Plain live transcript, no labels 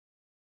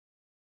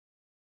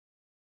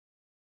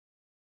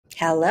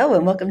Hello,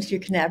 and welcome to your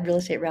Kanab Real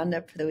Estate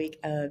Roundup for the week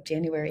of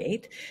January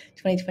 8th,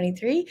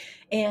 2023.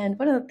 And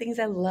one of the things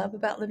I love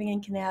about living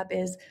in Kanab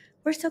is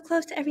we're so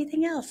close to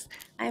everything else.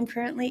 I'm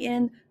currently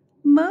in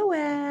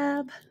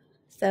Moab.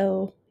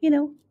 So,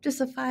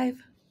 just a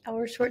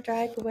 5-hour short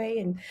drive away,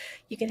 and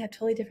you can have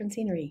totally different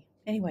scenery.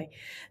 Anyway,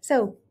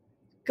 so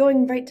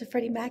going right to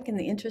Freddie Mac and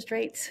the interest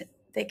rates,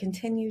 they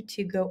continue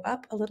to go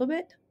up a little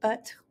bit,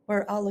 but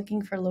we're all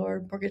looking for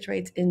lower mortgage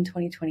rates in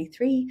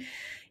 2023.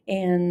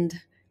 And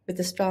with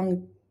the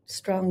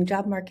strong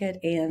job market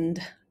and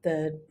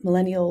the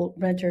millennial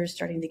renters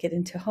starting to get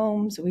into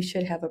homes, we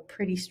should have a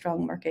pretty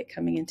strong market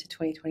coming into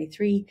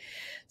 2023.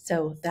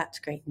 So that's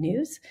great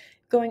news.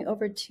 Going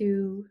over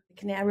to the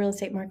Kanab real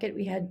estate market,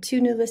 we had 2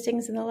 new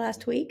listings in the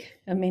last week,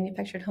 a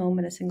manufactured home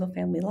and a single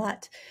family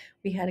lot.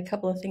 We had a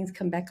couple of things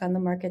come back on the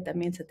market. That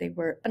means that they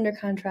were under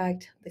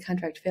contract. The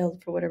contract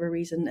failed for whatever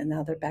reason, and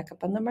now they're back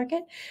up on the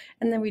market.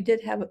 And then we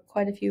did have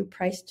quite a few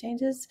price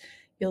changes.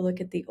 You'll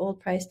look at the old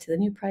price to the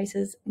new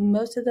prices.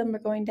 Most of them are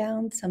going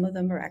down. Some of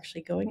them are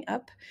actually going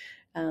up.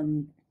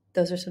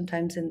 Those are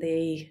sometimes in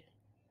the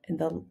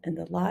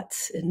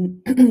lots in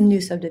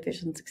new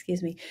subdivisions.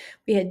 Excuse me.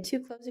 We had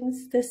 2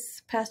 closings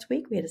this past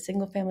week. We had a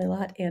single family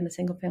lot and a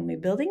single family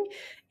building,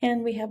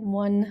 and we have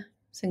 1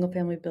 single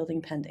family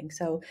building pending.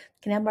 So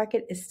the Kanab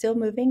market is still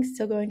moving,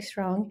 still going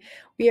strong.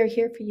 We are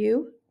here for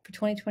you for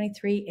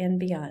 2023 and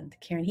beyond.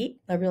 Karen Heat,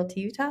 Love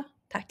Realty Utah.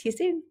 Talk to you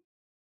soon.